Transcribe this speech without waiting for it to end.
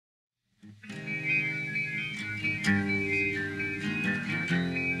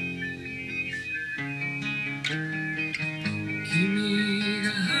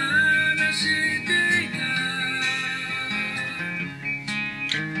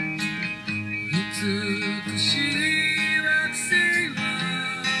美しい惑星は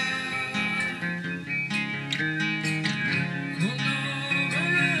この頃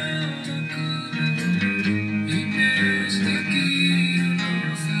僕もイメージできるの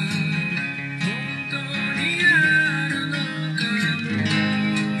さ、本当にあるのかも。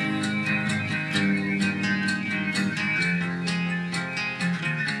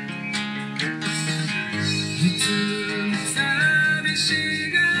いつも寂し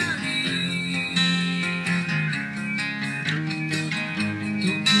がり時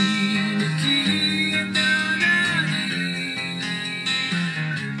に消えたがり、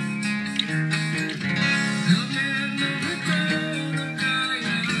画面の向こうの快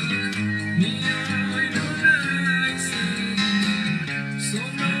楽、匂いのない正義そ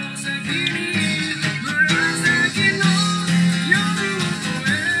の先に、紫の夜を越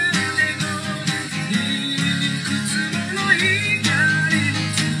えてこう、いくつもの光の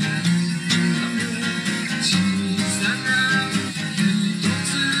粒、小さな一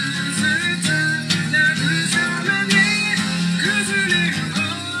つずつなぐさめで崩れるほ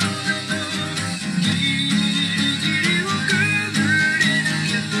どの、ギリギリをくぐり抜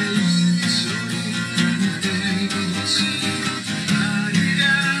けて、一緒にいて欲しい、ありが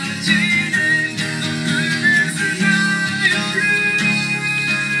ちで特別な夜、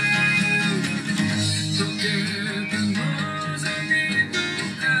溶けた望みと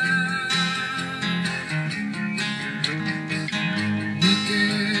か、負け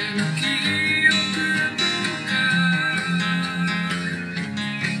の記憶とか、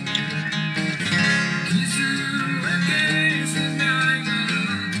傷は消せないが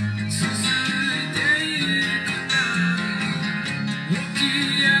続いていくなら、起き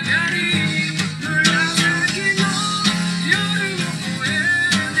上がり、紫の夜を越え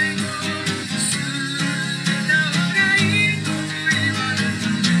てこう、捨てた方がいいと言われた、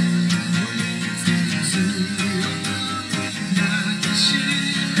強く抱きし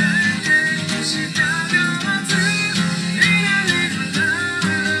めて従わずいられるな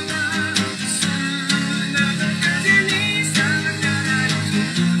らば、砂の風にさらからい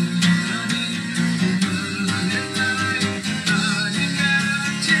て